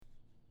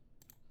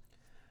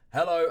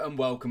Hello and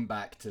welcome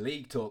back to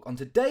League Talk. On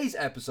today's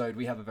episode,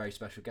 we have a very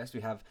special guest. We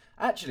have,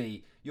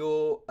 actually,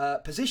 your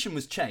position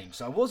was changed.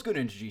 So I was going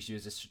to introduce you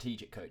as a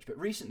strategic coach, but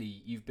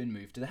recently you've been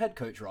moved to the head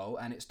coach role,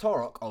 and it's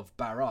Torok of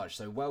Barrage.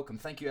 So welcome.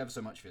 Thank you ever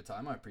so much for your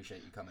time. I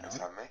appreciate you coming Thanks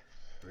on. for having me.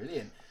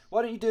 Brilliant.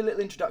 Why don't you do a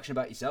little introduction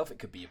about yourself? It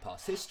could be your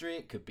past history,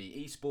 it could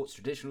be esports,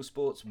 traditional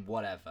sports,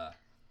 whatever.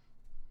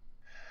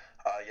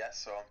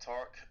 So I'm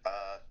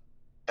Torok.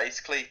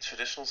 Basically,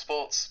 traditional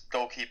sports,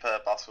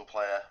 goalkeeper, basketball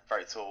player,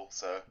 very tall,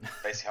 so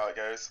basically how it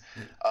goes.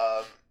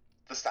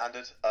 The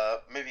standard.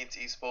 Moving into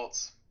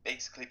esports,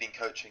 basically been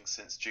coaching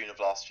since June of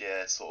last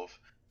year,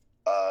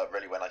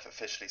 really when I've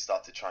officially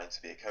started trying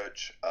to be a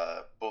coach.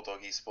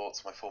 Bulldog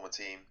Esports, my former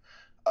team.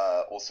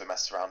 Also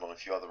messed around on a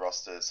few other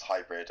rosters,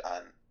 Hybrid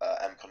and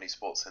MCon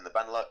Esports in the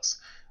Benelux.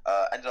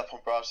 Ended up on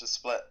Barage's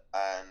split,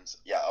 and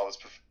I was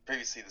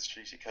previously the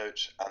strategic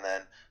coach, and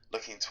then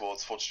looking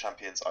towards Forge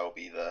Champions, I will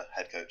be the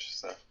head coach.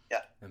 So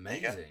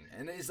Amazing.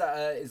 And is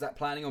that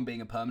planning on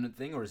being a permanent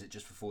thing, or is it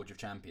just for Forge of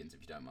Champions,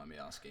 if you don't mind me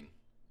asking?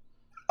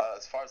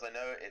 As far as I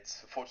know,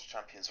 it's for Forge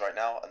Champions right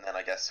now, and then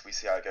I guess we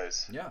see how it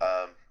goes.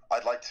 Yeah.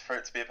 I'd like for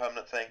it to be a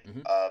permanent thing,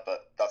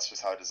 but that's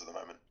just how it is at the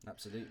moment.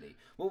 Absolutely.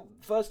 Well,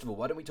 first of all,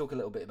 why don't we talk a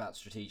little bit about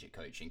strategic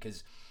coaching?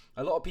 Because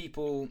a lot of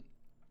people,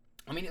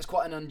 it's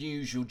quite an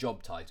unusual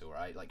job title,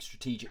 right? Like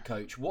strategic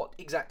coach. What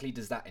exactly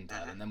does that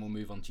entail? And then we'll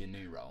move on to your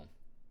new role.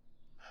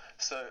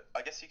 So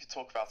I guess you could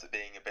talk about it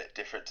being a bit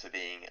different to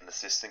being an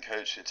assistant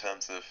coach in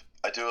terms of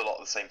I do a lot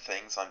of the same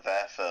things. I'm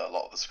there for a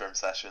lot of the scrim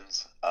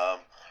sessions.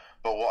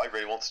 But what I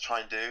really want to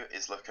try and do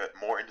is look at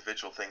more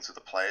individual things with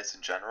the players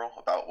in general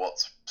about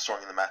what's strong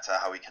in the meta,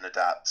 how we can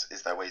adapt.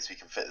 Is there ways we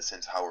can fit this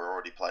into how we're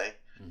already playing?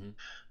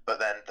 But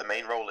then the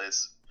main role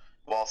is,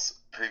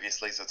 whilst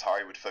previously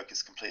Zatari would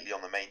focus completely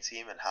on the main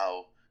team and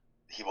how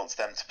he wants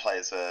them to play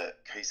as a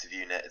cohesive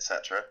unit,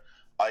 etc.,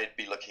 I'd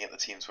be looking at the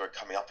teams we're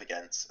coming up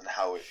against and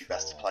how it'd be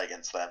best to play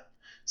against them.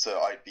 So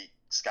I'd be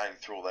scanning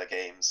through all their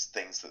games,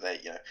 things that they,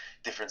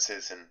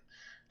 differences in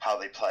how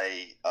they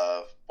play,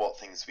 what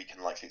things we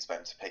can likely expect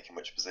them to pick in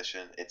which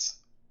position. It's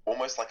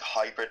almost like a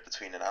hybrid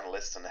between an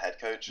analyst and a head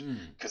coach,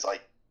 because I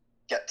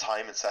get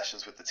time and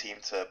sessions with the team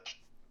to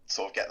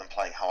sort of get them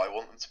playing how I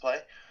want them to play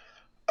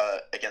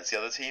against the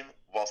other team,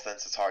 whilst then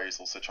Satari is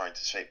also trying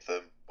to shape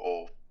them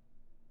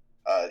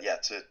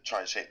to try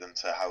and shape them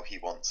to how he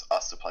wants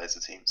us to play as a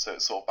team. So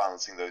it's sort of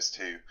balancing those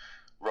two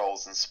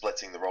roles and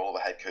splitting the role of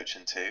a head coach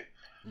in two,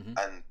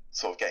 and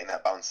sort of getting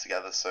that balance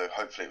together. So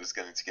hopefully it was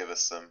going to give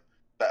us some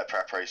better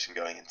preparation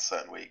going into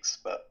certain weeks.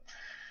 But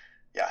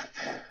yeah,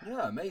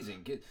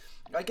 amazing.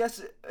 I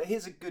guess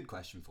here's a good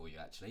question for you,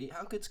 actually.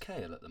 How good's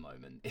Kale at the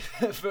moment?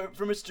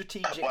 From a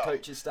strategic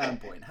coach's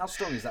standpoint, how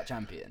strong is that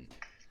champion?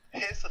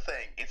 Here's the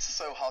thing, it's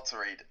so hard to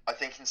read. I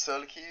think in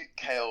solo queue,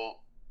 Kale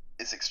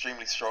is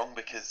extremely strong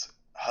because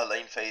her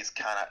lane phase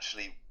can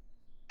actually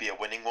be a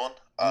winning one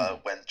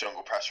when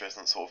jungle pressure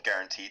isn't sort of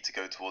guaranteed to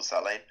go towards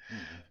that lane,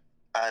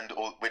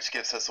 which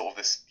gives her sort of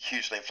this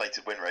hugely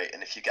inflated win rate.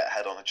 And if you get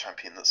ahead on a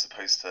champion that's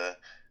supposed to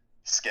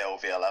scale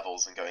via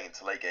levels and going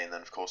into late game,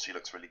 then of course she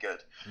looks really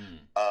good.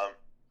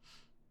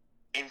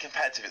 In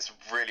competitive, it's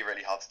really,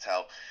 really hard to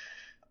tell.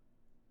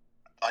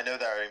 I know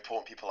there are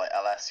important people like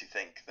LS who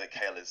think that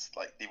Kale is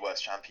like the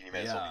worst champion. You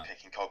may as well be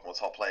picking Kog'Maw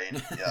top lane.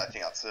 I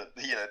think that's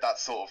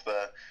that's sort of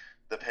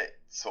the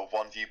sort of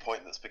one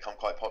viewpoint that's become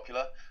quite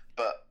popular.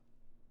 But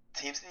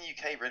teams in the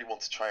UK really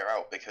want to try her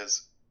out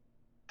because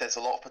there's a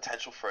lot of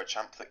potential for a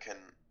champ that can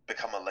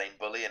become a lane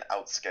bully and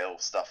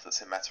outscale stuff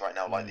that's in meta right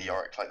now, like the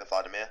Yorick, like the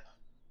Vladimir.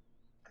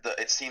 That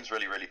it seems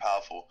really, really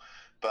powerful.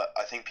 But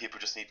I think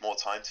people just need more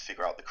time to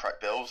figure out the correct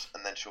build,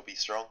 and then she'll be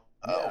strong.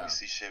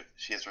 Obviously,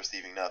 she is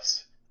receiving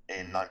nerfs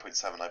in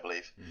 9.7, I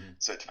believe.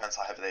 So it depends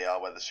how heavy they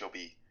are, whether she'll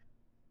be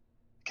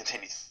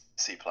continue to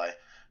see play.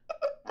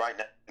 Right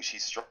now,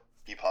 she's strong.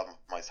 People haven't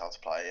memorized how to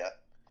play yet.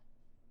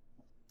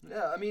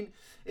 Yeah,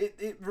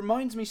 it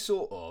reminds me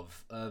sort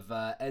of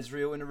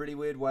Ezreal in a really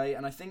weird way,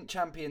 and I think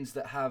champions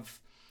that have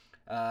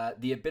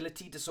the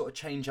ability to sort of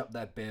change up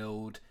their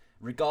build,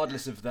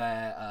 regardless of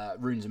their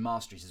runes and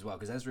masteries as well,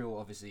 because Ezreal,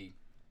 obviously,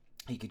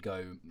 he could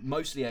go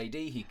mostly AD,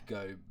 he could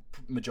go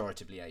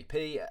majoritively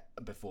AP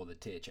before the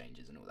tier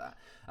changes and all that.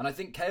 And I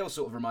think Kale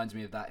sort of reminds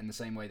me of that in the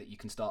same way that you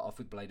can start off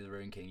with Blade of the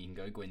Ruin King, you can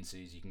go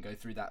Gwynsu's, you can go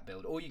through that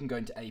build, or you can go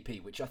into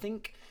AP, which I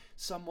think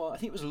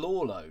it was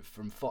Lawlo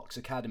from Fox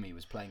Academy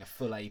was playing a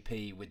full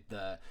AP with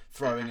the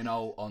throwing an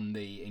ult on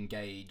the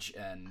engage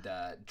and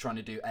trying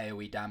to do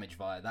AoE damage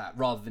via that,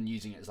 rather than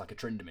using it as like a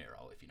Tryndamere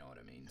ult, if you know what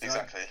I mean. So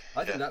exactly.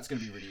 I think that's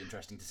going to be really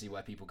interesting to see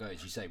where people go,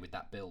 as you say, with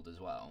that build as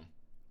well.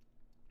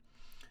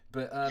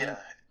 But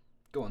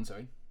go on,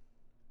 sorry.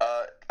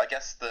 I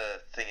guess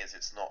the thing is,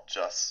 it's not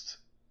just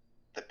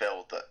the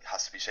build that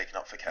has to be shaken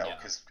up for Kale,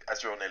 because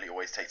Ezreal nearly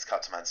always takes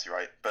Cryptomancy,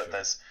 right? But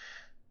there's,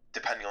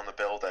 depending on the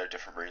build, there are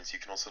different runes you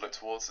can also look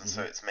towards, and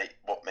so it's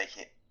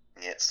making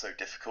it so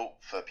difficult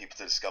for people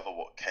to discover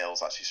what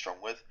Kale's actually strong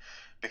with,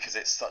 because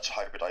it's such a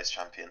hybridized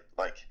champion.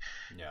 Like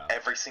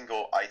every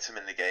single item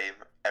in the game,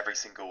 every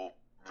single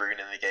rune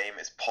in the game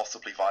is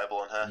possibly viable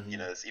on her. You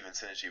know, there's even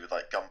synergy with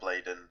like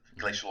Gunblade and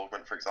Glacial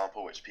Augment, for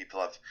example, which people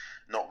have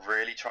not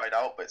really tried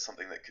out, but it's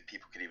something that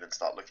people could even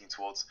start looking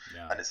towards.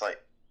 And it's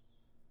like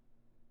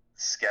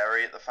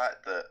scary at the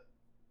fact that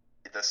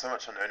there's so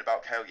much unknown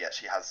about Kayle, yet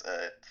she has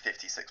a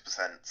 56%,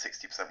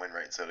 60% win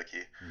rate in solo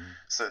queue.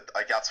 So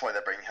that's why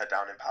they're bringing her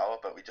down in power,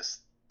 but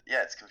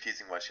it's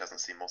confusing why she hasn't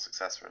seen more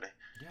success, really.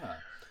 Yeah.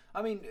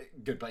 I mean,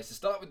 good place to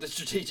start with the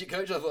strategic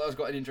coach. I thought that was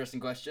quite an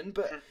interesting question.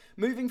 But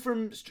moving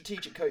from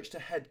strategic coach to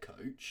head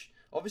coach,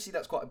 obviously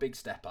that's quite a big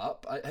step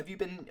up. Have you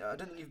been, I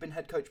don't think you've been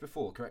head coach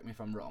before, correct me if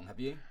I'm wrong, have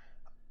you?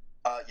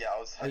 Yeah, I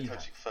was head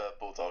coaching for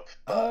Bulldog.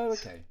 But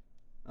Okay.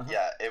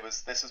 Yeah,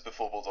 this was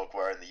before Bulldog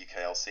were in the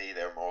UKLC.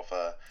 They were more of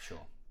a,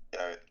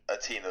 a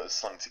team that was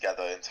slung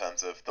together in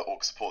terms of the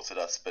org supported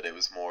us, but it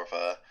was more of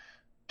a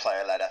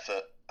player-led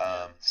effort.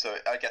 So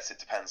I guess it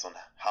depends on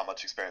how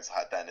much experience I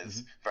had then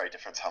is very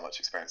different to how much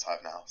experience I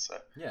have now. So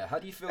how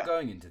do you feel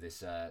going into this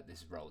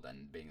this role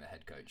then, being the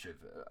head coach of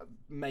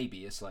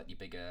maybe a slightly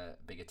bigger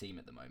team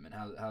at the moment?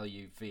 How are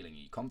you feeling? Are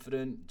you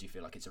confident? Do you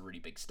feel like it's a really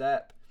big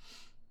step?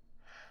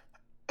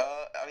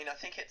 I mean, I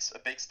think it's a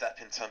big step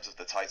in terms of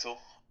the title.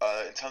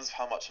 In terms of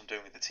how much I'm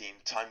doing with the team,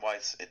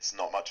 time-wise, it's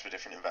not much of a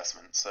different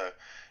investment. So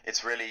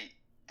it's really,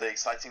 the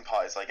exciting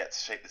part is I get to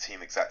shape the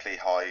team exactly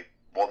how I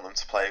want them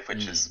to play,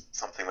 which is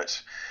something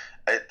which,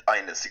 I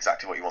mean, it's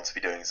exactly what you want to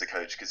be doing as a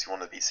coach, because you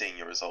want to be seeing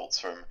your results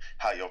from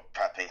how you're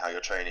prepping, how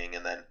you're training,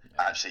 and then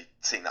actually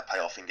seeing that pay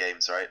off in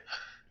games, right?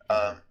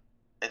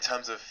 In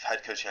terms of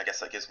head coaching, I guess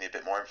that gives me a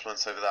bit more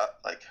influence over that.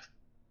 Like,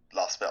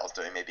 last bit I was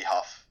doing maybe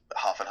half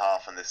and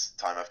half, and this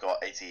time I've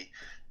got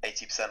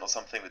 80% or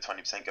something, with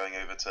 20% going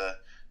over to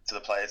the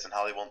players and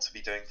how they want to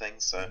be doing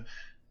things. So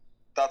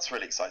that's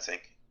really exciting.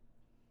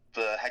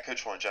 The head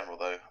coach role in general,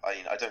 though, I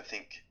mean, I don't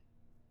think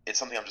it's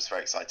something I'm just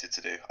very excited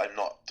to do. I'm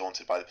not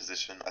daunted by the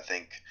position. I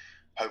think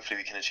hopefully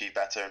we can achieve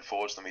better in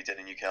Forge than we did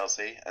in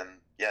UKLC, and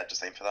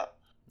just aim for that.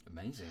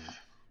 Amazing.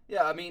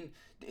 Yeah, I mean,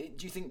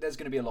 do you think there's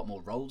going to be a lot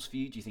more roles for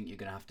you? Do you think you're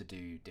going to have to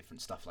do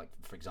different stuff, like,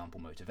 for example,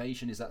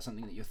 motivation? Is that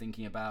something that you're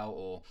thinking about?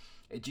 Or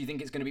do you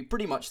think it's going to be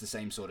pretty much the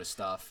same sort of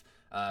stuff,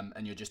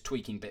 and you're just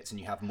tweaking bits and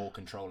you have more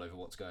control over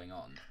what's going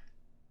on?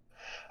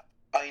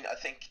 I mean, I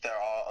think there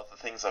are other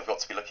things I've got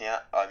to be looking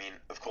at. I mean,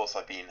 of course,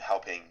 I've been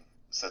helping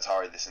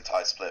Satari this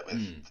entire split with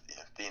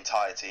the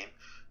entire team.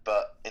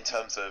 But in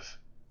terms of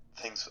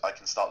things I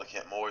can start looking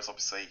at more, is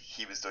obviously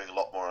he was doing a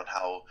lot more on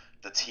how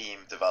the team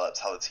develops,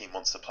 how the team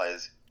wants to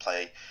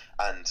play,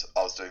 and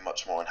I was doing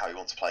much more on how he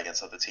wants to play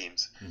against other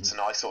teams. So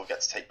now I sort of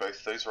get to take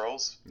both those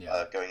roles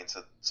going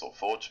into sort of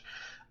Forge,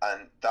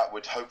 and that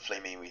would hopefully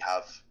mean we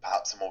have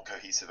perhaps a more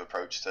cohesive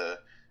approach to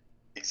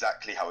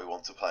exactly how we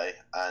want to play.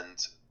 And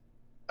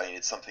I mean,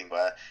 it's something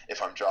where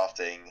if I'm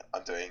drafting,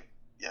 I'm doing,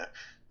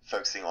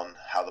 focusing on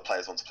how the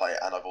players want to play,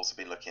 and I've also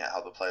been looking at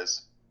how the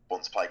players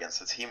want to play against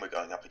the team we're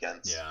going up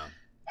against.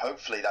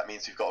 Hopefully that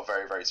means we've got a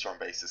very, very strong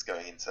basis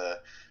going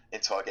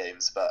into our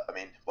games, but I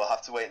mean, we'll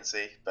have to wait and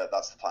see, but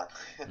that's the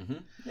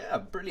plan. Yeah,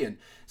 brilliant.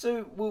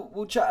 So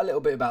we'll chat a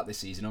little bit about this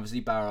season.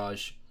 Obviously,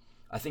 Barrage,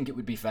 I think it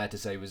would be fair to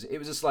say it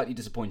was a slightly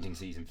disappointing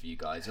season for you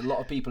guys. A lot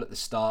of people at the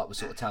start were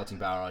sort of touting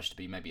Barrage to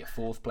be maybe a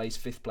 4th place,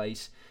 5th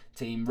place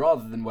team,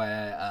 rather than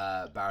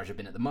where Barrage have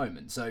been at the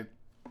moment. So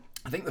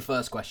I think the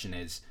first question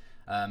is,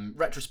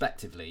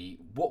 retrospectively,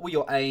 what were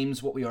your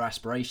aims, what were your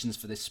aspirations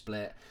for this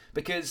split?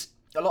 Because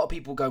a lot of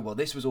people go, well,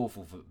 this was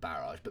awful for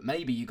Barrage, but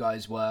maybe you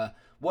guys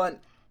weren't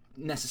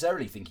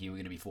necessarily thinking you were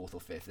going to be 4th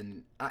or 5th,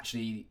 and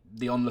actually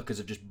the onlookers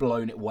have just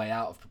blown it way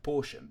out of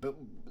proportion. But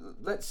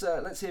let's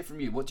hear from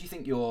you. What do you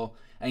think your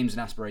aims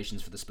and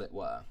aspirations for the split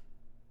were?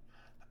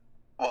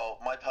 Well,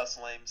 my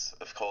personal aims,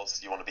 of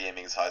course, you want to be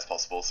aiming as high as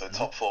possible. So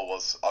top 4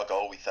 was our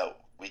goal. We felt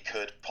we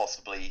could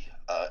possibly,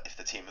 if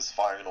the team was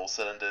firing on all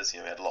cylinders, we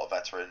had a lot of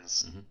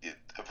veterans,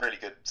 a really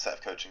good set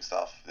of coaching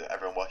staff,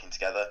 everyone working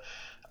together.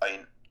 I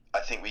mean, I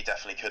think we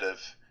definitely could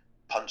have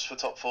punched for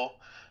top 4.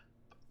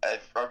 A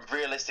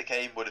realistic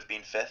aim would have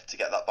been 5th. To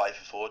get that bye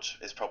for Forge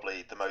is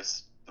probably the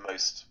most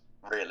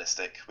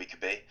realistic we could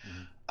be,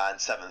 and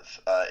 7th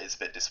is a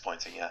bit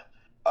disappointing.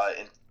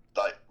 In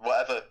like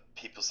whatever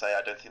people say,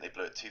 I don't think they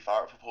blew it too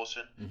far out of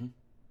proportion.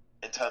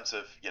 In terms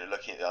of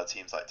looking at the other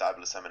teams like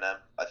Diabolus, M&M,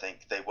 I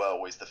think they were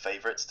always the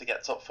favourites to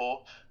get top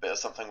 4, but it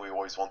was something we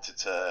always wanted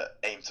to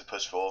aim to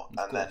push for,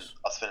 and then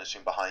us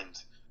finishing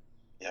behind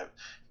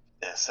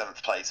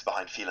 7th place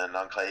behind Phelan and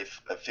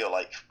Enclave, I feel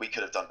like we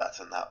could have done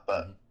better than that,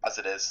 but as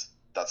it is,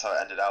 that's how it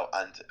ended out.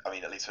 And I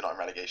mean, at least we're not in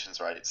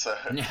relegations, right? So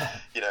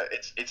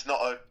it's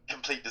not a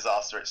complete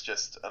disaster, it's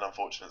just an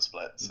unfortunate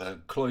split. So the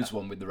close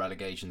one with the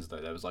relegations, though,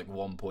 there was like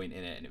 1 point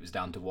in it and it was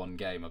down to 1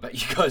 game. I bet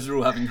you guys were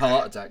all having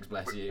heart attacks,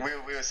 bless you.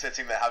 We were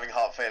sitting there having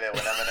heart failure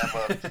when M&M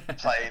were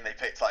playing. They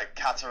picked like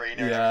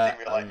Katarina and everything.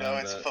 We were like, no,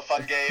 it's a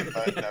fun game,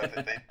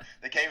 but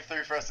they came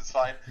through for us. It's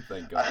fine.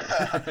 Thank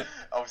God.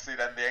 Obviously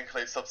then the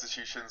Enclave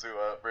substitutions, we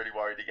were really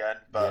worried again,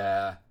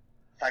 but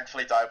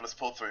thankfully Diabolus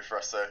pulled through for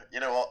us. So you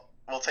know what,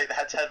 we'll take the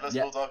head-to-head versus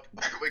Bulldog.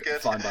 We're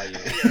good. Fine by you.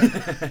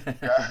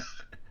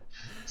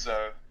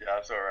 So,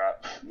 that's where we're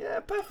at. Yeah,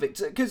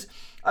 perfect. Because,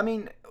 I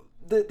mean,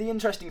 the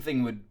interesting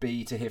thing would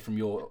be to hear from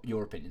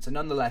your opinion. So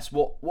nonetheless,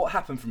 what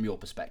happened from your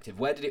perspective?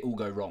 Where did it all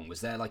go wrong?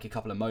 Was there like a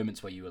couple of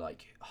moments where you were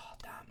like, oh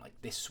damn, like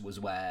this was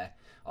where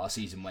our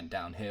season went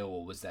downhill,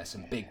 or was there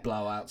some big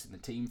blowouts in the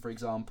team, for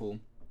example?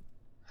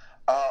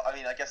 I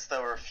mean, I guess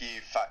there were a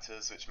few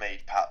factors which made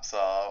perhaps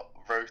our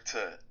road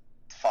to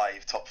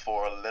top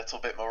four a little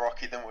bit more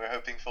rocky than we were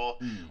hoping for.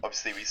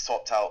 Obviously, we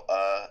swapped out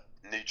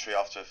Nutri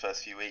after the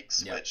first few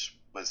weeks, which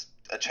was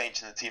a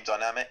change in the team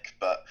dynamic,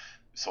 but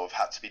sort of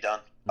had to be done.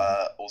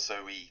 Also,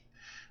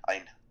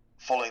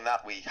 following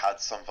that, we had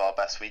some of our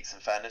best weeks. In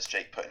fairness,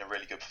 Jake put in a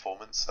really good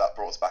performance, so that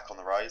brought us back on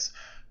the rise.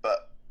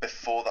 But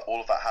before that,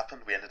 all of that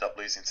happened, we ended up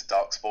losing to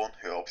Darkspawn,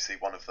 who are obviously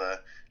one of the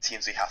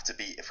teams we have to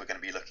beat if we're going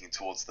to be looking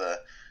towards the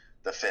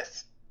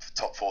fifth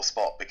top four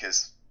spot,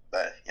 because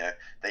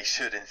they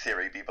should in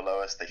theory be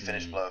below us. They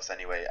finished below us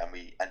anyway, and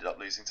we ended up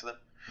losing to them.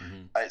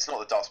 It's not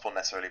that Darkspawn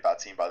necessarily a bad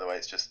team, by the way.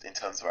 It's just in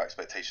terms of our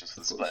expectations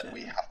for the split,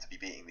 we have to be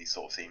beating these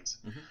sort of teams.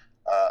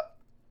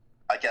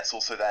 I guess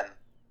also then,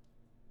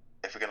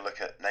 if we're going to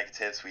look at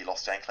negatives, we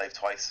lost to Enclave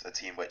twice, a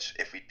team which,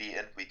 if we'd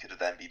beaten, we could have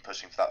then been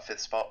pushing for that fifth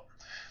spot.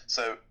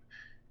 So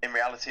in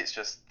reality, it's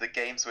just the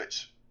games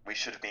which we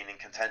should have been in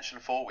contention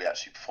for, we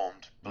actually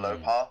performed below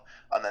par,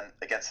 and then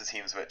against the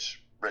teams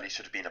which really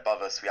should have been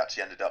above us, we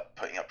actually ended up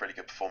putting up really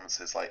good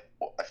performances. Like,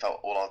 I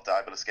felt all our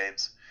Diabolus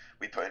games,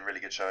 we put in really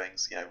good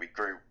showings. We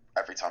grew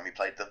every time we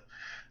played them.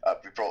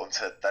 We brought them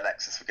to their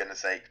Nexus, for goodness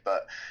sake.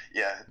 But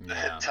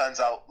it turns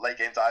out late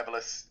game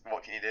Diabolus,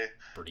 what can you do?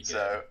 Pretty good.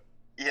 So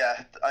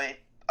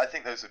I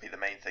think those would be the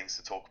main things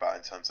to talk about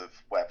in terms of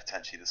where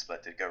potentially the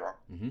split did go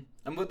wrong.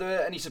 And were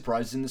there any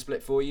surprises in the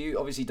split for you?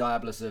 Obviously,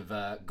 Diabolus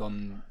have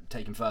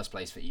taken first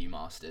place for EU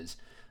Masters.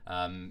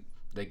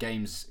 The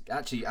games,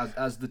 actually,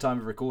 as the time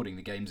of recording,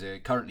 the games are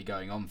currently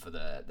going on for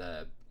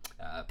the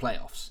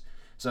playoffs.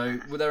 So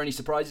were there any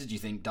surprises? Do you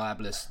think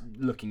Diabolus,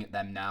 looking at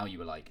them now, you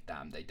were like,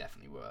 damn, they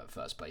definitely were a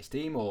first place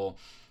team? Or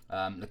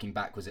looking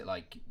back, was it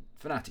like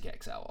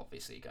Fnatic XL,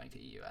 obviously, going to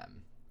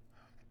EUM?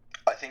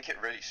 I think it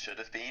really should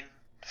have been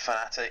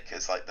Fnatic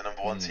as like the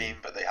number one team,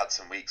 but they had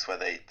some weeks where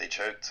they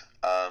choked.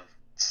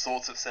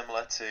 Sort of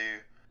similar to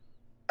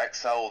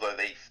XL, although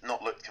they've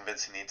not looked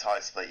convincing the entire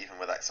split, even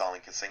with XL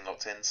and Kasing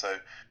locked in. So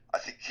I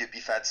think it'd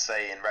be fair to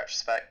say, in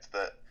retrospect,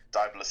 that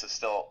Diabolus have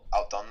still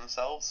outdone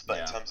themselves. But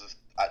in terms of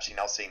actually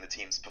now seeing the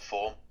teams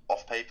perform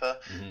off paper,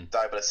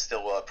 Diabolus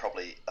still were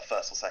probably a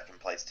first or second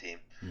place team.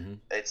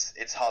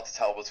 It's hard to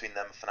tell between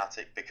them and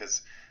Fnatic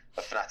because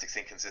of Fnatic's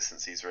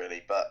inconsistencies,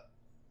 really. But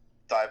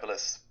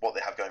Diabolus, what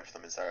they have going for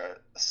them is they're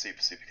a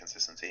super, super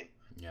consistent team.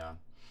 Yeah.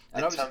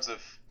 And in terms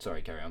of...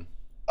 Sorry, carry on.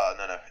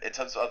 No. In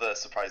terms of other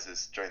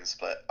surprises during the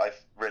split, I've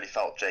really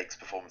felt Jake's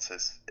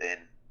performances in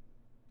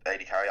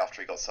AD carry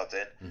after he got subbed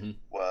in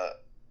were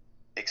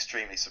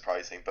extremely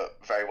surprising, but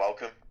very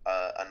welcome.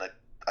 And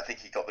I think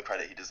he got the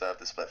credit he deserved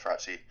this split for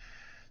actually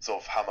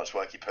sort of how much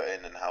work he put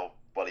in and how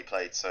well he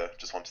played. So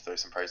just wanted to throw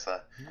some praise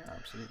there. Yeah,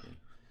 absolutely.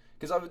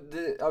 Because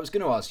I was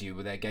going to ask you,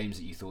 were there games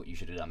that you thought you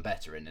should have done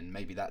better in? And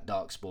maybe that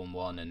Darkspawn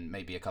one and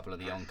maybe a couple of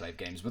the Enclave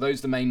games. Were those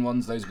the main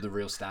ones? Those were the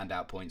real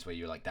standout points where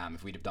you were like, damn,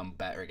 if we'd have done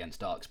better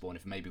against Darkspawn,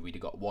 if maybe we'd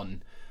have got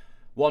one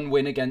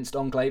win against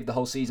Enclave, the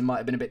whole season might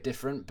have been a bit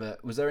different.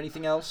 But was there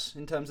anything else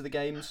in terms of the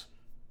games?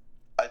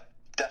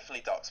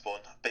 Definitely Darkspawn,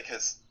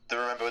 because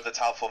remember with the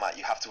Tau format,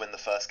 you have to win the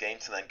first game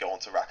to then go on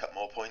to rack up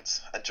more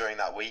points. And during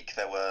that week,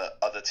 there were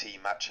other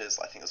team matches.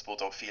 I think it was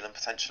Bulldog Phelan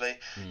potentially.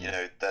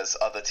 There's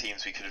other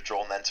teams we could have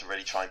drawn then to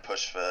really try and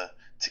push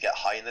to get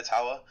high in the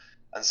tower.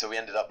 And so we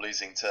ended up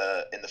losing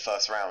in the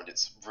first round.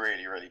 It's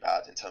really, really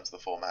bad in terms of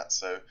the format.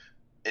 So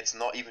it's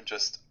not even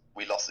just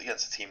we lost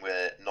against a team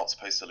we're not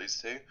supposed to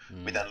lose to.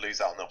 We then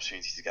lose out on the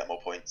opportunity to get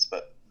more points.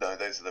 But no,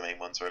 those are the main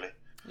ones, really.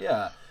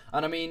 Yeah,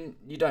 and I mean,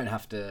 you don't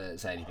have to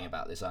say anything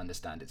about this. I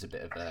understand it's a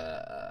bit of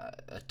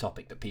a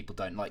topic that people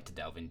don't like to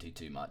delve into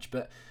too much.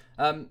 But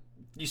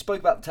you spoke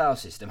about the tower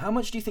system. How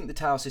much do you think the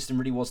tower system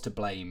really was to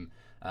blame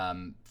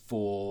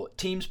for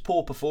teams'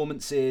 poor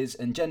performances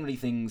and generally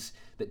things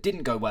that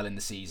didn't go well in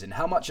the season?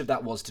 How much of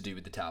that was to do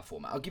with the tower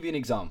format? I'll give you an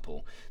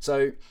example.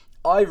 So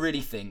I really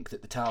think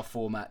that the tower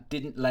format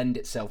didn't lend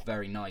itself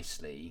very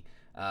nicely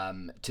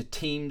to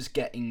teams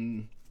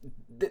getting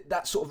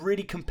that sort of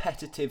really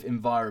competitive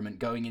environment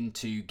going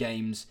into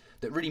games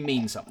that really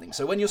mean something.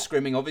 So when you're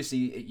scrimming, obviously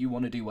you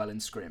want to do well in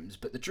scrims,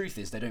 but the truth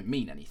is they don't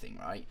mean anything,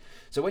 right?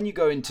 So when you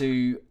go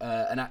into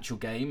an actual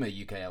game, a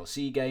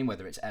UKLC game,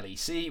 whether it's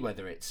LEC,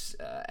 whether it's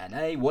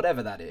NA,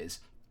 whatever that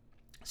is,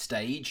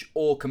 stage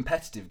or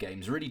competitive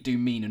games really do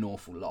mean an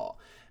awful lot.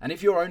 And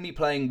if you're only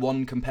playing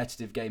one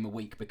competitive game a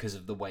week because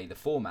of the way the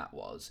format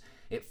was,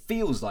 it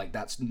feels like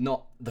that's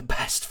not the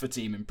best for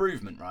team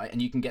improvement, right?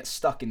 And you can get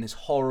stuck in this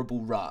horrible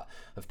rut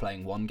of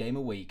playing one game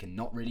a week and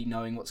not really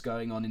knowing what's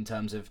going on in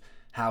terms of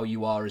how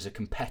you are as a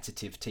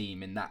competitive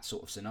team in that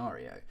sort of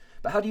scenario.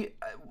 But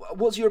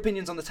what's your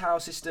opinions on the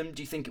tower system?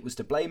 Do you think it was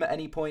to blame at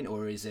any point,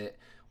 or is it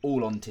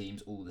all on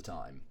teams all the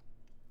time?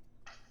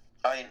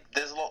 I mean,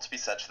 there's a lot to be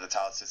said for the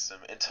tower system.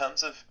 In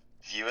terms of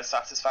viewer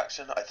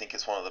satisfaction, I think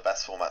it's one of the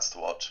best formats to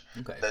watch.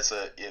 Okay.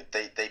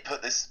 They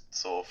put this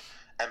sort of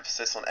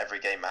emphasis on every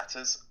game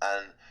matters,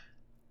 and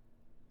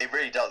it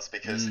really does,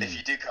 because if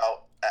you do cut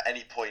out at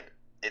any point,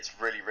 it's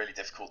really, really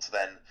difficult to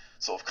then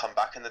sort of come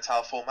back in the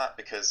tower format,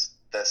 because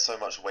there's so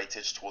much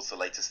weightage towards the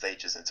later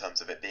stages in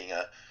terms of it being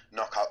a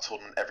knockout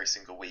tournament every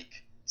single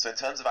week. So in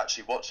terms of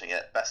actually watching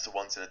it, best of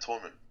ones in a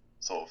tournament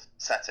sort of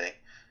setting,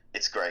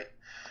 it's great.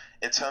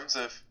 In terms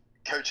of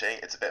coaching,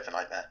 it's a bit of a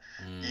nightmare.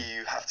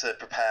 You have to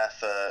prepare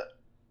for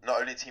not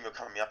only the team you're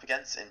coming up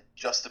against in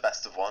just the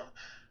best of one,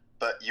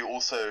 but you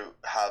also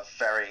have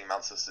varying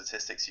amounts of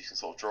statistics you can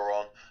sort of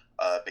draw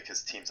on,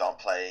 because teams aren't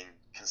playing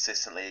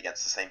consistently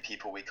against the same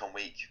people week on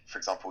week. For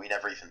example, we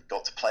never even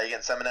got to play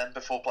against M&M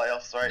before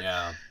playoffs, right?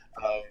 Yeah.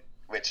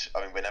 Which,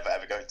 I mean, we're never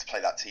ever going to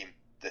play that team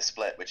this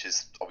split, which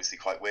is obviously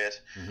quite weird.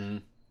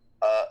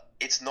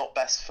 It's not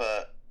best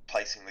for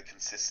placing the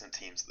consistent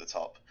teams at the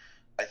top.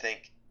 I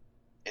think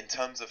in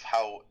terms of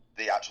how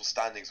the actual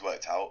standings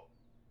worked out,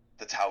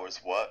 the towers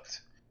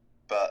worked,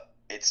 but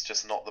it's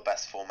just not the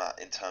best format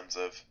in terms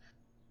of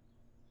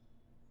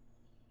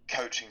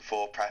coaching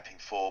for,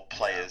 prepping for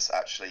players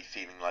actually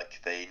feeling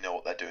like they know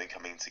what they're doing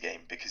coming into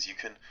game, because you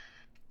can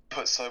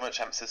put so much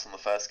emphasis on the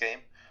first game,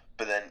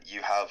 but then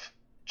you have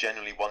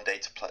generally one day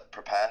to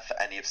prepare for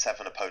any of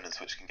 7 opponents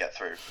which can get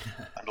through.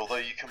 And although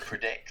you can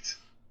predict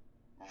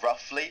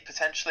roughly,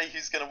 potentially,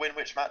 who's going to win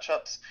which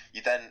matchups,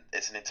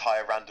 it's an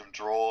entire random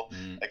draw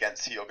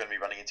against who you're going to be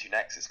running into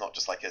next. It's not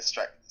just like a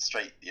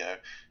straight,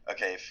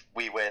 okay, if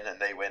we win and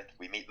they win,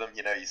 we meet them,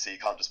 so you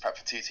can't just prep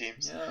for 2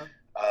 teams.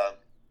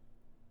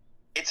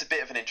 It's a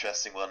bit of an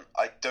interesting one.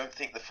 I don't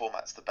think the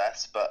format's the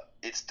best, but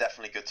it's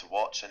definitely good to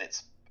watch, and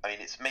it's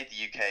made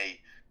the UK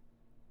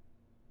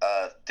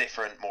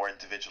different, more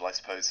individual, I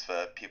suppose,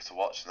 for people to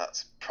watch, and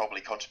that's probably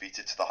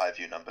contributed to the high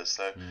view numbers.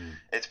 So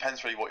it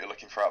depends really what you're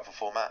looking for out of a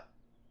format.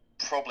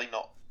 Probably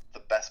not the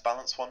best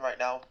balanced one right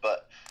now,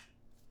 but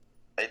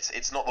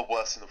it's not the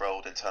worst in the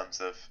world in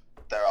terms of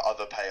there are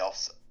other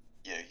payoffs.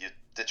 You're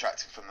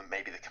detracting from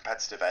maybe the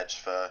competitive edge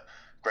for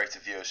greater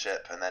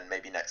viewership, and then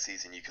maybe next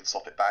season you can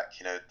swap it back.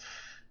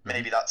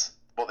 Maybe that's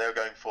what they were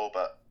going for,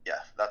 but yeah,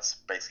 that's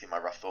basically my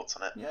rough thoughts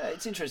on it. Yeah,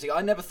 it's interesting.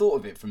 I never thought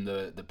of it from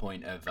the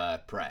point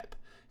of prep,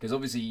 because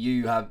obviously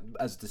you have,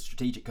 as the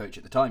strategic coach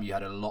at the time, you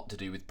had a lot to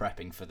do with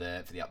prepping for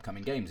the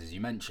upcoming games, as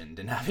you mentioned,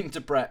 and having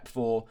to prep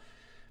for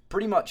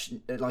pretty much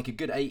like a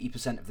good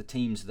 80% of the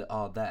teams that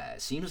are there.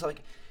 Seems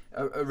like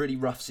a really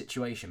rough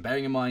situation.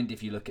 Bearing in mind,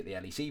 if you look at the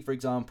LEC, for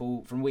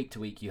example, from week to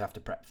week you have to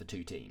prep for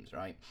 2 teams,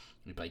 right?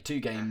 You play 2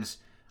 games,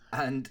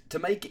 and to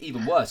make it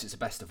even worse, it's a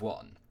best of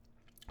 1.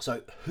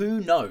 So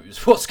who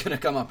knows what's going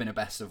to come up in a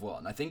best of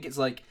 1? I think it's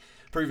like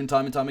proven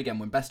time and time again,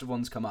 when best of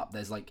 1s come up,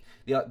 there's like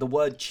the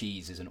word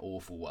cheese is an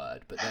awful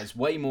word, but there's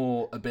way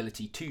more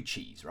ability to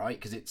cheese, right?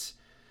 Because it's,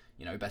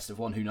 best of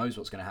 1, who knows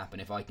what's going to happen.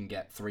 If I can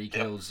get 3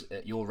 kills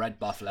at your red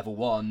buff level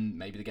 1,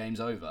 maybe the game's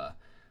over.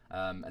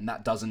 And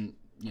that doesn't,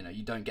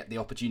 you don't get the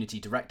opportunity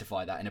to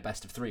rectify that in a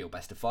best of 3 or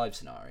best of 5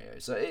 scenario.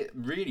 So it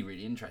really,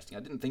 really interesting.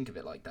 I didn't think of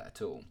it like that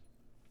at all.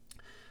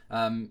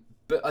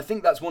 But I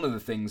think that's one of the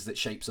things that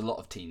shapes a lot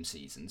of team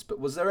seasons. But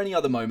was there any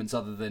other moments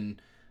other than,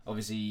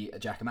 obviously,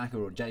 Jakamaka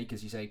or Jake,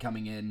 as you say,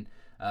 coming in?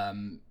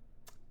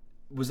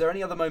 Was there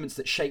any other moments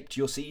that shaped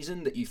your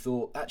season that you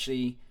thought,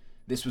 actually,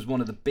 this was one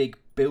of the big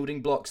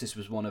building blocks, this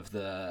was one of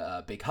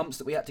the big humps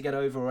that we had to get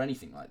over, or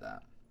anything like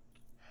that?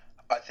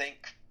 I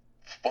think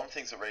one of the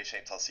things that really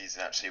shaped our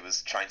season actually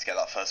was trying to get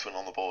that first win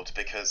on the board,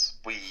 because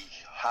we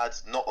had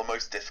not the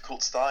most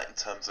difficult start in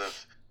terms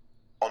of,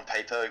 on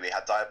paper, we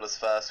had Diabolus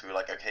first. We were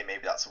like, okay,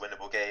 maybe that's a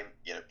winnable game.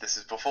 This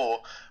is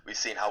before we've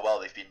seen how well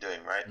they've been doing,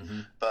 right?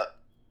 But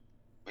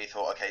we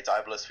thought, okay,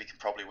 Diabolus, we can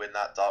probably win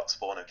that.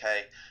 Darkspawn,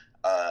 okay.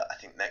 I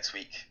think next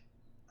week,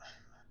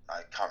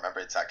 I can't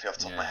remember exactly off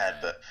the top of my head,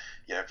 but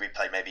if we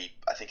play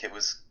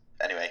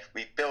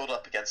we build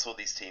up against all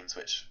these teams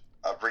which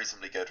are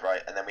reasonably good,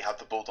 right? And then we have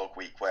the Bulldog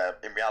week where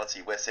in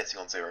reality we're sitting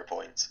on 0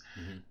 points,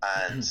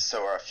 and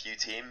so are a few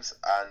teams,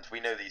 and we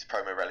know these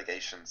promo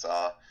relegations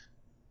are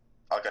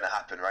going to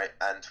happen, right?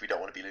 And we don't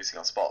want to be losing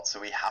our spot, so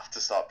we have to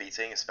start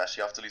beating,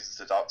 especially after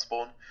losing to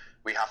Darkspawn.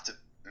 We have to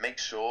make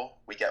sure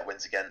we get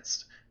wins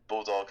against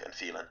Bulldog and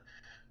Phelan.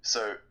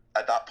 So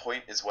at that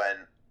point is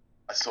when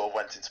I sort of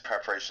went into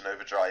preparation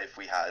overdrive.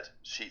 We had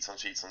sheets on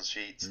sheets on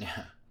sheets.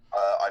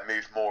 I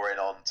moved more in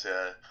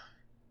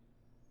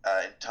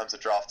terms of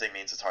drafting. Me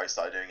and Tatari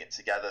started doing it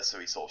together, so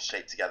we sort of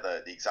shaped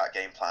together the exact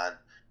game plan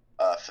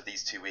for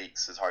these 2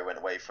 weeks. Tatari went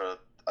away for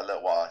a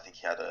little while. I think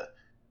he had a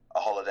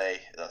holiday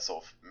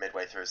sort of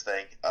midway through his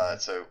thing.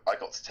 So I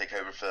got to take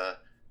over for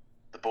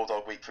the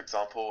Bulldog week, for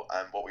example,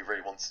 and what we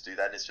really wanted to do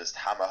then is just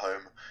hammer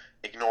home,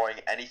 ignoring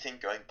anything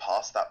going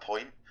past that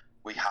point.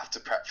 We have to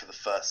prep for the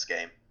first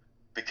game,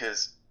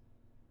 because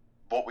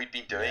what we'd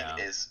been doing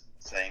is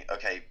saying,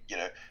 okay,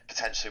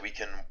 potentially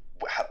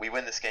we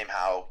win this game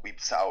how we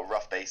set out a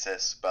rough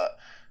basis, but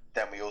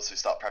then we also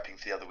start prepping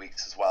for the other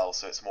weeks as well,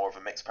 so it's more of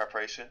a mixed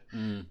preparation.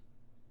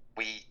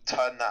 We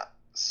turn that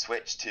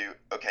switch to,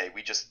 okay,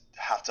 we just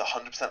have to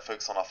 100%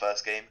 focus on our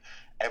first game.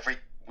 Every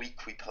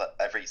week we play,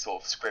 every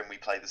sort of scrim we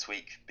play this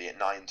week, be it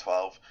 9,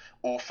 12,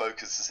 all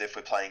focused as if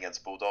we're playing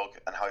against Bulldog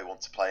and how we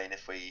want to play, and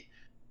if we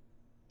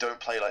don't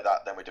play like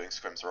that, then we're doing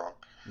scrims wrong.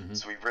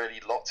 So we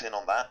really locked in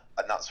on that,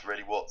 and that's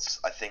really what's,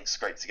 I think,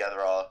 scraped together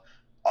our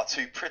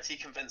two pretty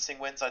convincing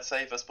wins, I'd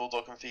say, versus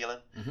Bulldog and Phelan.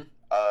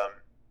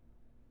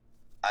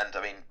 And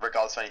I mean,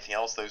 regardless of anything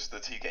else, those are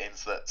the two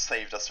games that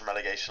saved us from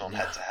relegation on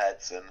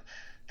head-to-heads, and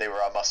they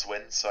were our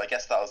must-wins. So I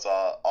guess that was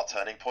our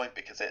turning point,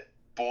 because it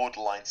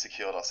borderline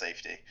secured our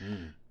safety.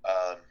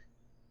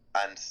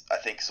 And I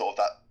think sort of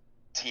that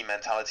team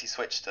mentality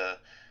switch to,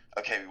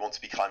 okay, we want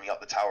to be climbing up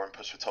the tower and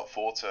push for top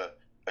 4, to,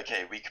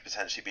 okay, we could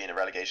potentially be in a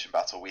relegation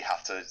battle. We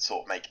have to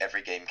sort of make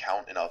every game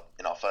count in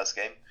our first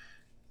game.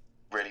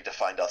 Really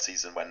defined our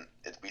season when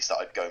we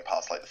started going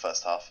past like the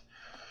first half.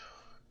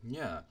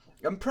 Yeah.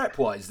 And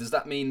prep-wise, does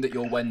that mean that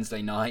your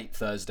Wednesday night,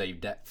 Thursday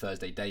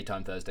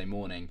daytime, Thursday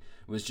morning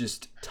was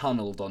just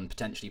tunnelled on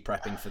potentially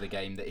prepping for the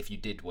game that if you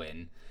did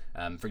win,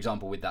 for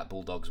example, with that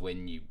Bulldogs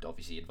win, you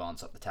obviously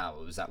advance up the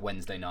tower. Was that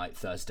Wednesday night,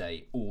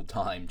 Thursday, all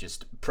time,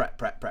 just prep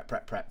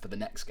for the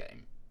next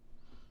game?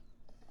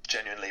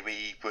 Genuinely,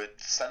 we would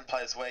send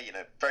players away,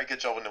 very good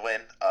job on the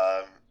win.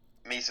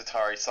 Me,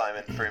 Satari,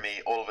 Simon,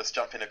 Frumi, all of us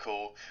jump in a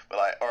call. We're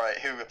like, all right,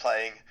 who we're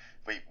playing?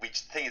 We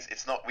thing is,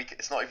 it's not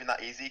even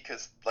that easy,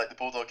 because like the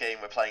Bulldog game,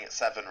 we're playing at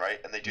 7, right?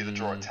 And they do the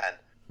draw at 10.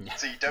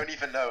 So you don't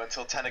even know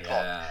until 10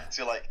 o'clock.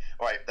 So you're like,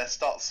 all right, let's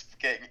start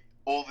getting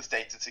all this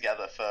data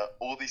together for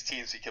all these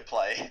teams we could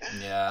play.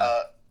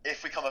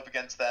 If we come up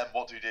against them,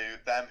 what do we do?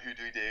 Them, who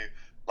do we do?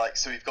 Like,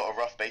 so we've got a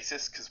rough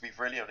basis, because we've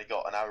really only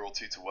got an hour or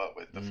two to work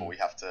with before we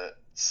have to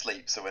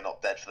sleep, so we're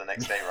not dead for the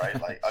next day, right?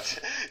 Like,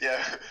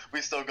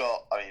 we've still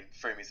got, I mean,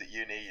 Frumi's at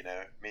uni,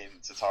 me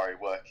and Satari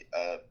work,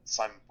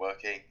 Simon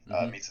working,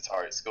 me,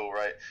 Satari at school,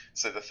 right?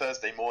 So the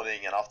Thursday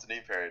morning and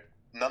afternoon period,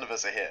 none of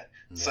us are here.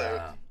 So,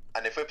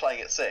 and if we're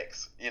playing at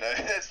 6,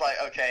 it's like,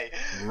 okay,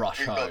 rush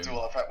we've home. Got to do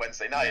all our prep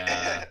Wednesday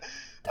night.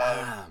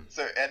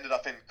 So it ended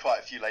up in quite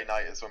a few late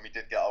nighters when we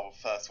did get our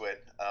first win.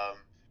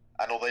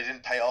 And although they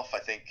didn't pay off, I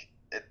think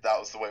that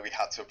was the way we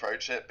had to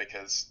approach it,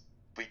 because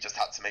we just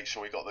had to make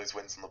sure we got those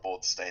wins on the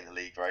board to stay in the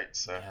league, right?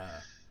 So,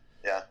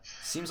 yeah.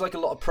 Seems like a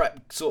lot of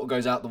prep sort of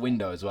goes out the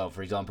window as well.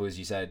 For example, as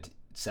you said,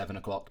 7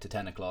 o'clock to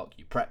 10 o'clock,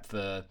 you prep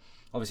for,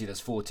 obviously there's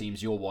 4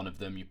 teams, you're one of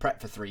them, you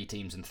prep for 3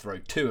 teams and throw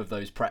 2 of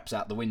those preps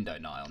out the window,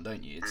 Niall,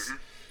 don't you? It's,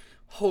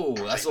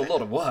 that's a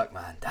lot of work,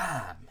 man.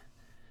 Damn.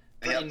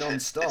 Pretty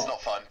non-stop. It's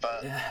not fun,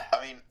 but,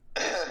 I mean,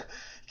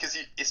 because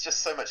it's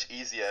just so much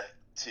easier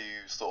to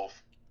sort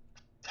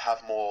of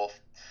have more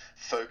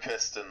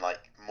focused and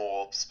like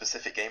more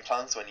specific game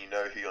plans when you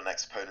know who your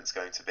next opponent's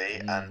going to be.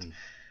 And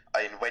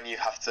I mean, when you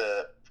have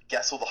to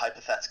guess all the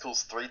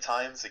hypotheticals 3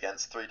 times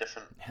against 3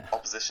 different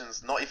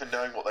oppositions, not even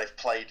knowing what they've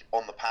played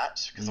on the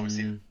patch, because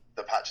obviously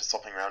the patch is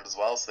swapping around as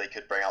well, so they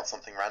could bring out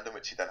something random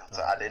which you then have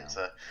to add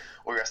into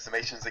all your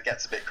estimations. It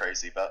gets a bit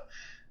crazy, but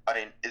I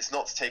mean, it's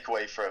not to take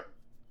away from,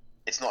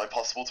 it's not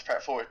impossible to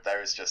prep for it.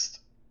 There is just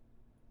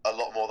a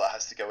lot more that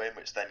has to go in,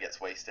 which then gets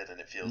wasted, and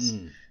it feels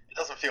it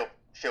doesn't feel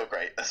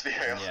great, let's be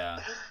real.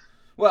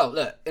 Well,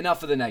 look,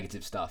 enough of the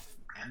negative stuff.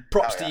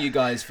 Props to you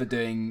guys for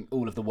doing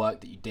all of the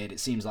work that you did. It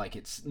seems like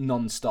it's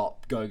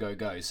non-stop,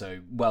 go. So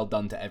well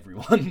done to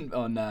everyone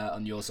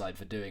on your side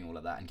for doing all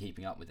of that and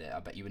keeping up with it. I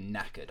bet you were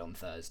knackered on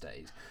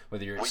Thursdays,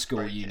 whether you're at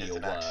school, uni,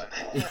 or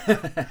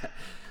work.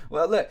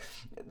 Well, look,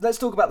 let's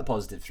talk about the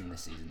positives from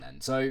this season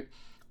then. So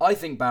I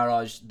think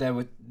Barrage, there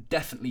were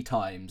definitely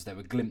times, there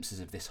were glimpses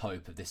of this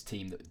hope of this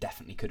team that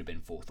definitely could have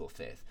been 4th or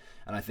 5th.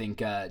 And I think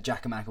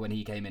Jackamaka, when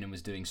he came in and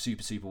was doing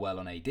super well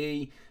on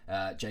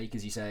AD, Jake,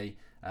 as you say,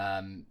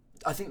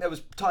 I think there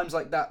was times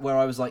like that where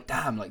I was like,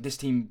 damn, like this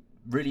team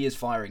really is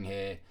firing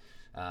here.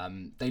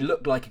 They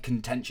look like a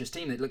contentious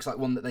team. It looks like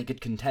one that they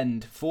could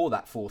contend for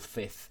that 4th,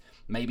 5th,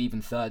 maybe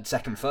even 3rd,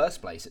 2nd,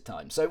 1st place at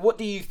times. So what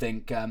do you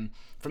think,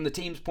 from the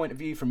team's point of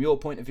view, from your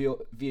point of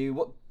view,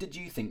 what did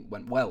you think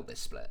went well this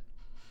split?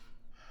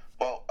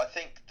 Well, I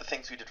think the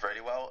things we did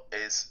really well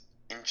is,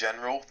 in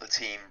general, the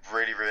team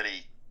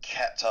really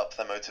kept up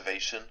their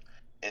motivation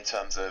in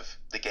terms of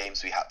the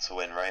games we had to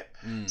win, right?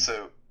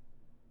 So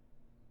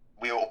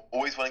we were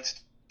always willing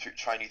to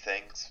try new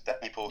things. There are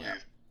people who,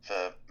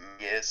 for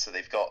years, so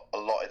they've got a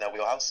lot in their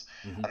wheelhouse.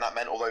 And that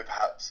meant, although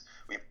perhaps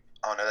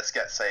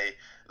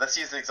let's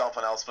use an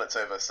example now, splits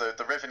over. So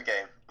the Riven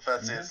game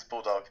versus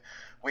Bulldog,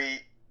 we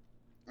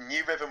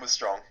knew Riven was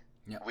strong.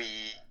 We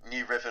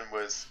knew Riven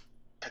was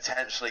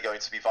potentially going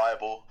to be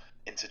viable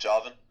into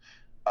Jarvan.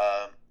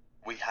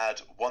 We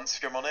had 1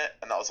 scrim on it,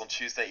 and that was on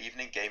Tuesday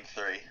evening, game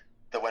 3,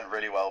 that went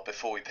really well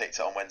before we picked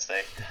it on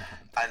Wednesday.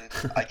 And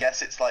I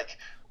guess it's like,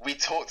 we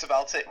talked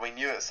about it, we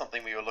knew it was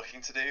something we were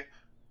looking to do,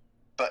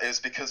 but it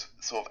was because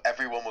sort of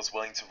everyone was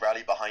willing to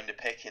rally behind a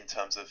pick in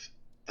terms of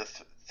the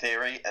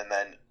theory, and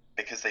then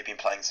because they've been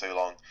playing so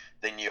long,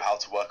 they knew how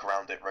to work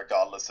around it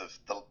regardless of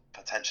the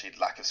potentially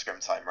lack of scrim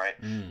time, right?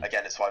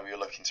 Again, it's why we were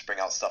looking to bring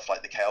out stuff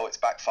like the KO. It's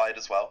backfired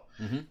as well.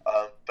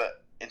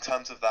 But in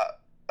terms of that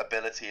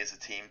ability as a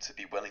team to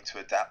be willing to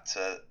adapt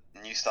to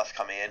new stuff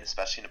coming in,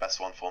 especially in the best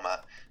of one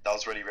format. That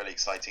was really, really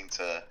exciting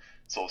to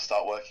sort of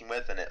start working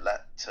with, and it led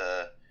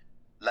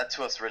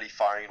to us really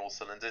firing all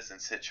cylinders in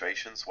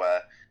situations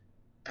where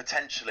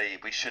potentially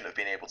we shouldn't have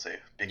been able to,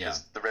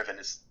 because the Riven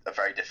is a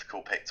very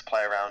difficult pick to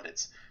play around.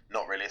 It's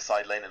not really a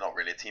side lane and not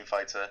really a team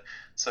fighter.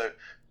 So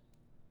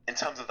in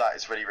terms of that,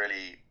 it's really,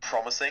 really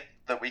promising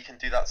that we can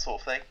do that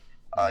sort of thing.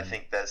 I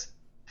think there's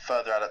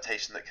further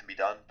adaptation that can be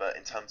done, but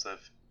in terms of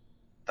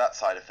that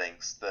side of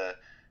things, the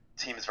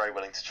team is very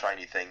willing to try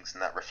new things,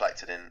 and that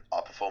reflected in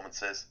our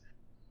performances.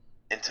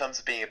 In terms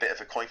of being a bit of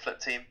a coin flip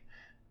team,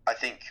 I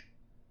think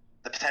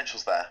the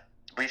potential's there.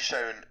 We've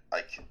shown,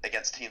 like,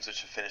 against teams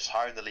which have finished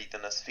higher in the league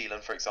than us,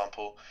 Phelan, for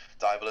example,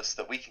 Diabolus,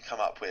 that we can come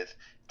up with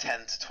 10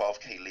 to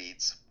 12k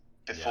leads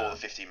before the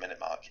 15-minute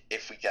mark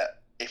if we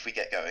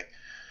get going.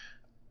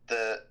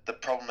 The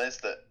problem is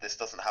that this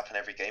doesn't happen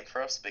every game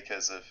for us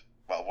because of,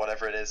 well,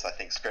 whatever it is. I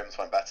think scrims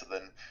went better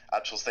than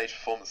actual stage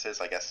performances.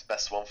 I guess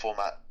best one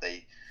format,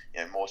 they,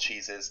 more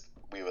cheeses.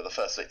 We were the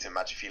first victim,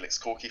 Magic Felix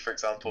Corky, for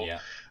example.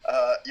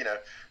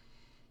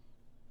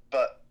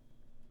 But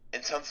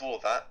in terms of all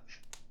of that,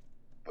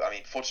 I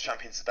mean, Forge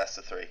Champions is best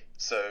of 3,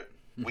 so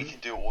we can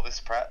do all this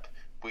prep.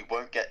 We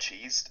won't get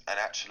cheesed, and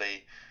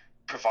actually,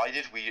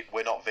 provided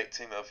we're not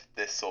victim of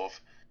this sort of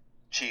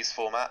cheese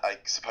format, I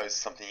suppose is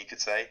something you could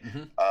say,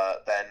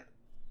 then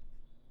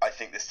I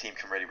think this team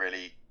can really,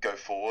 really go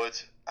forward,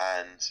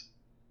 and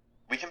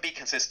we can be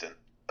consistent.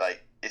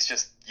 Like, it's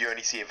just, you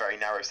only see a very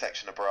narrow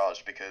section of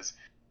Barrage because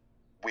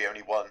we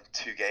only won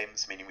 2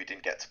 games, meaning we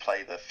didn't get to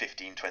play the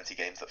 15, 20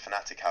 games that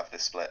Fnatic have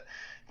this split.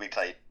 We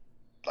played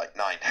like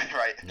 9,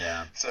 right?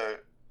 Yeah. So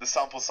the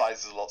sample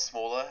size is a lot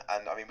smaller,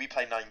 and I mean, we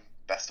play 9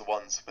 best of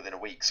ones within a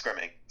week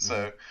scrimming.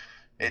 So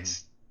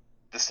it's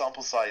the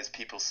sample size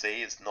people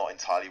see is not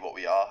entirely what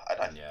we are,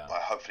 and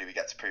hopefully we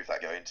get to prove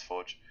that going into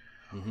Forge.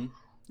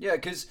 Yeah,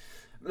 because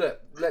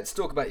look, let's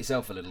talk about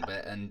yourself a little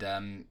bit and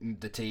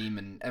the team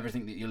and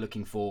everything that you're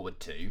looking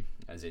forward to,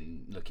 as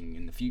in looking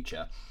in the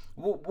future.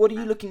 What are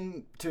you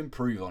looking to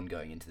improve on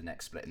going into the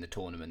next split in the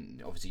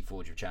tournament? Obviously,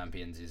 Forge of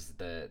Champions is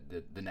the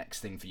next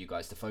thing for you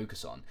guys to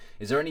focus on.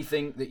 Is there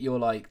anything that you're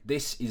like,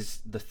 this is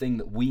the thing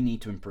that we need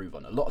to improve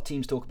on? A lot of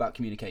teams talk about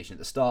communication. At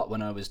the start,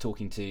 when I was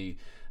talking to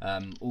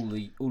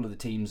all of the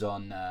teams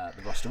on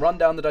the roster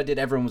rundown that I did,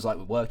 everyone was like,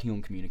 we're working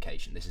on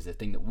communication. This is the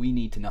thing that we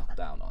need to knuckle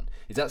down on.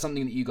 Is that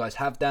something that you guys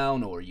have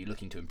down, or are you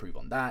looking to improve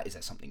on that? Is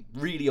that something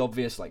really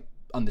obvious, like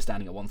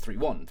understanding a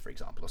 1-3-1, for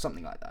example, or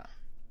something like that?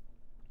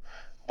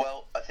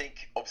 Well, I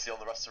think obviously on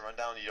the roster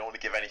rundown, you don't want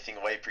to give anything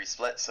away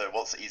pre-split. So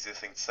what's the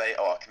easiest thing to say?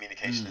 Oh, our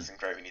communication isn't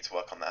great. We need to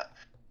work on that.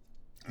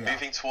 Yeah.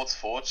 Moving towards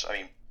Forge, I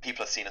mean,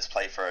 people have seen us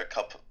play for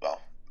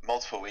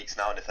multiple weeks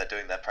now, and if they're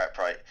doing their prep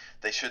right,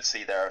 they should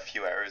see there are a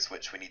few areas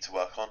which we need to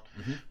work on.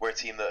 We're a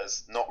team that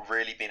has not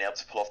really been able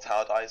to pull off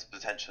tower dives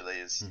potentially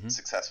as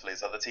successfully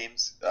as other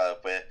teams.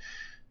 We're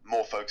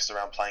more focused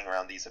around playing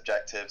around these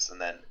objectives, and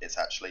then it's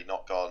actually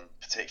not gone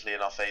particularly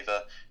in our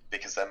favour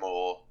because they're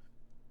more.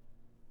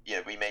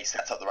 We may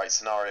set up the right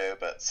scenario,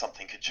 but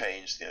something could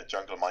change.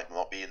 Jungler might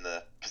not be in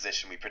the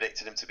position we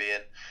predicted him to be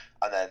in,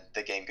 and then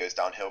the game goes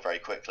downhill very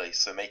quickly.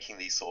 So making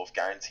these sort of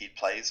guaranteed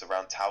plays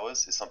around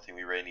towers is something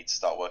we really need to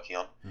start working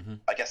on.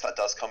 I guess that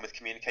does come with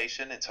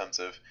communication in terms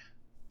of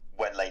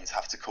when lanes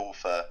have to call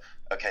for,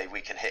 okay,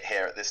 we can hit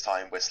here at this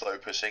time, we're slow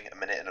pushing a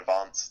minute in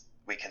advance,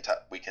 we can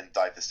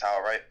dive this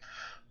tower, right?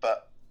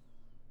 But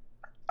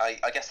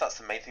I guess that's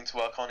the main thing to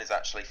work on, is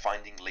actually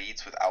finding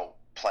leads without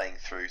playing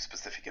through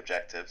specific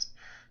objectives.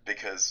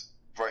 Because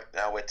right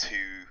now we're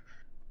too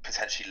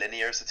potentially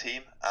linear as a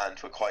team, and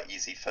we're quite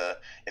easy for,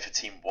 if a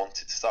team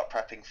wanted to start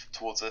prepping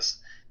towards us,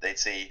 they'd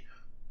see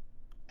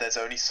there's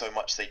only so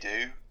much they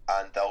do,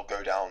 and they'll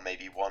go down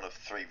maybe one of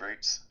 3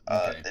 routes.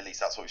 At least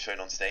that's what we've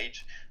shown on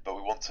stage. But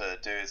what we want to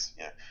do is,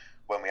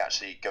 when we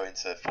actually go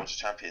into Forge of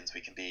Champions,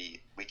 we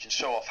can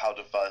show off how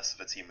diverse of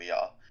a team we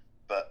are.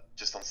 But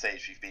just on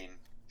stage, we've been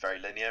very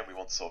linear, and we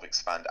want to sort of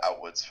expand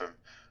outwards from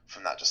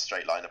that just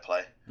straight line of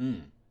play.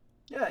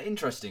 Yeah,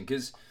 interesting,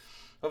 because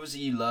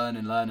obviously you learn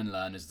and learn and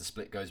learn as the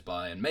split goes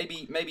by, and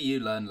maybe you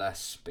learn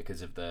less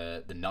because of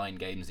the 9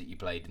 games that you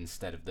played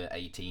instead of the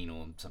 18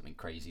 or something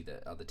crazy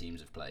that other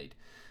teams have played.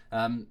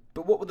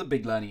 But what were the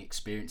big learning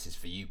experiences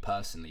for you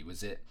personally?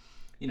 Was it,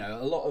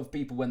 a lot of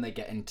people when they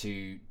get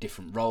into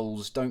different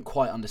roles don't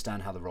quite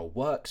understand how the role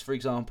works, for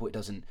example. It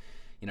doesn't,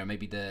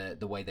 maybe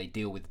the way they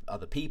deal with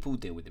other people,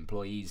 deal with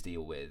employees,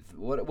 deal with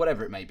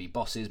whatever it may be,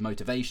 bosses,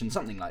 motivation,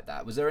 something like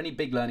that. Was there any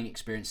big learning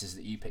experiences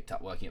that you picked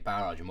up working at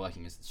Barrage and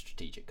working as the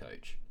strategic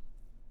coach?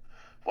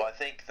 Well, I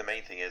think the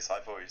main thing is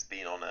I've always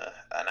been on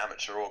an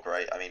amateur org,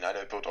 right? I mean, I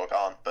know Bulldog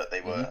aren't, but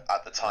they were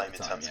at the time in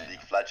terms of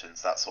League of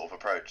Legends, that sort of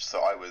approach. So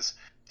I was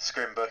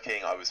scrim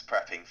booking, I was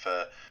prepping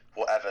for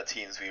whatever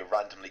teams we were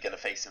randomly going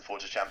to face in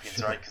Forge of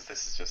Champions, right? Because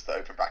this is just the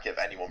open bracket of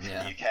anyone from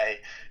the UK,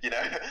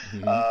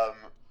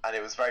 and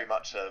it was very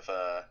much of,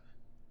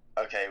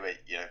 okay, wait,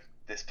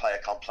 this player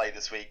can't play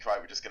this week,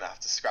 right? We're just going to have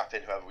to scrap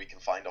in whoever we can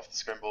find off the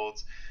scrim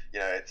boards.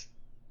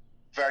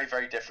 very,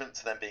 very different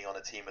to them being on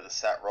a team with a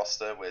set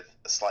roster with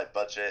a slight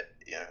budget,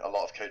 a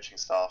lot of coaching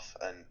staff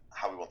and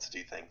how we want to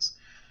do things.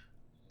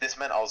 This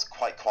meant I was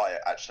quite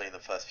quiet actually in the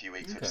first few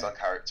weeks, which is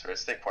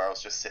uncharacteristic, where I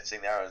was just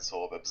sitting there and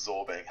sort of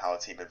absorbing how a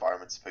team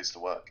environment's supposed to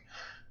work.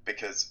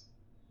 Because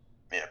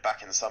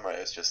back in the summer it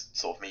was just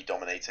sort of me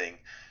dominating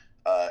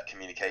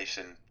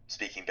communication,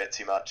 speaking a bit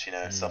too much,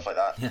 stuff like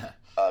that. Yeah.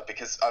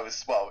 Because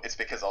it's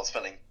because I was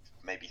filling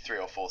maybe 3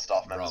 or 4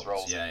 staff members'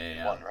 roles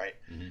in one, right?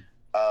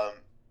 Mm-hmm.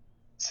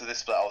 So this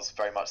split, I was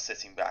very much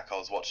sitting back. I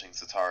was watching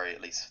Satari,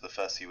 at least for the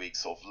first few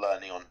weeks, sort of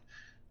learning on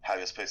how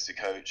you're supposed to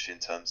coach in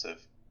terms of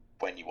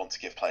when you want to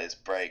give players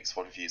breaks,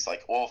 what reviews,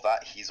 like all of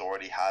that he's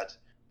already had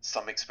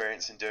some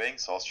experience in doing.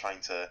 So I was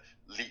trying to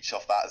leech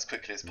off that as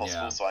quickly as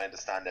possible so I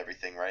understand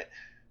everything, right?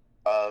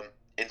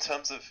 In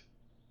terms of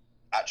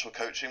actual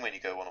coaching, when you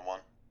go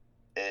one-on-one,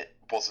 it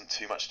wasn't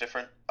too much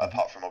different,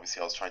 apart from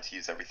obviously I was trying to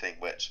use everything,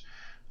 which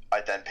I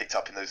then picked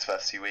up in those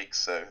first few weeks.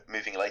 So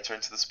moving later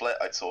into the split,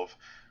 I'd sort of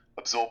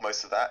absorbed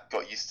most of that,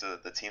 got used to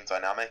the team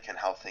dynamic and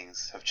how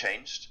things have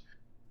changed.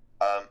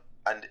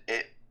 And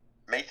it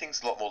made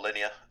things a lot more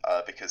linear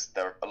because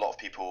there are a lot of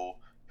people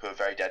who are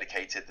very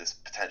dedicated. This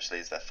potentially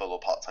is their full or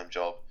part-time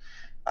job.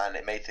 And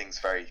it made things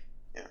very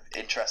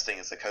interesting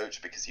as a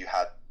coach because you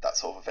had that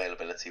sort of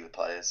availability with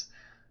players.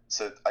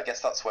 So I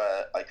guess that's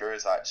where I grew.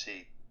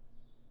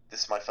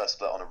 This is my first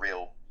split on a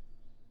real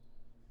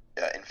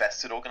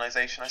invested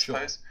organization, I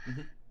suppose,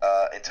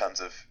 in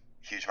terms of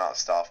huge amount of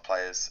staff,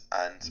 players,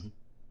 and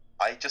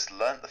I just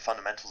learned the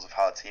fundamentals of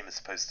how a team is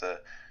supposed to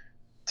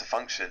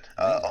function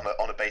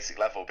on a basic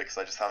level because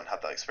I just haven't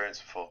had that experience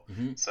before.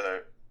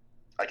 So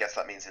I guess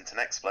that means into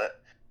next split,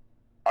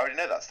 I already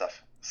know that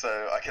stuff.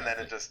 So I can then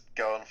just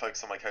go on and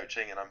focus on my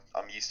coaching, and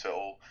I'm used to it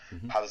all,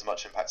 have as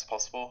much impact as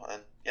possible,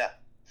 and yeah.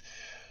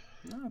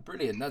 Oh,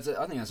 brilliant. I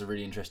think that's a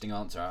really interesting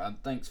answer.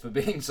 Thanks for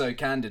being so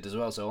candid as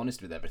well, so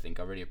honest with everything.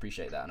 I really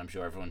appreciate that, and I'm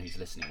sure everyone who's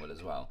listening will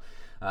as well.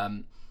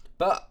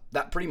 But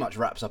that pretty much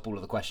wraps up all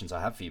of the questions I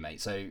have for you, mate.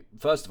 So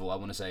first of all, I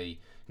want to say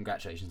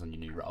congratulations on your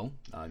new role.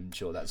 I'm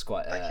sure that's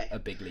quite a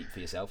big leap for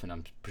yourself, and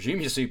I'm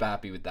presuming you're super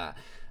happy with that.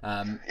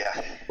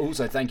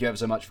 Also, thank you ever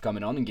so much for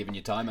coming on and giving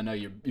your time. I know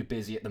you're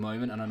busy at the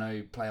moment, and I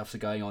know playoffs are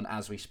going on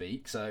as we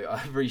speak, so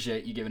I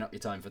appreciate you giving up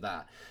your time for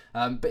that.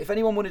 But if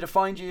anyone wanted to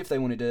find you, if they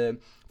wanted to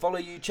follow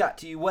you, chat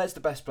to you, where's the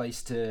best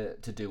place to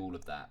do all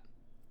of that?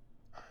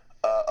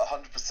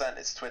 100%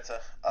 it's Twitter.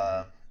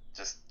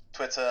 Just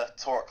Twitter,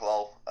 Torok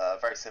lol.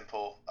 Very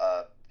simple.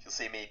 You'll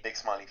see me, big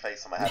smiling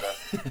face on my header.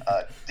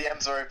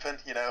 DMs are open,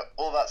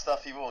 all that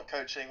stuff. If you want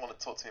coaching, want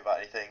to talk to me about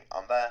anything,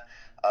 I'm there.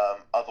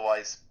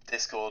 Otherwise,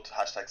 Discord,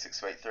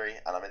 #6283,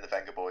 and I'm in the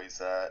Venga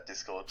Boys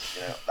Discord,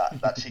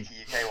 that cheeky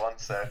UK one.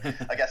 So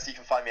I guess you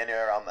can find me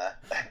anywhere around there.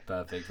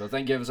 Perfect. Well,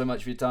 thank you ever so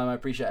much for your time. I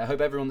appreciate it. I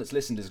hope everyone that's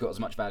listened has got as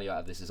much value out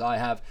of this as I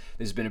have.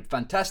 This has been a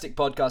fantastic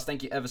podcast.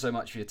 Thank you ever so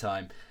much for your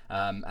time,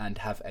 and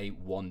have a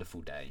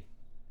wonderful day.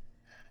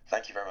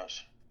 Thank you very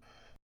much.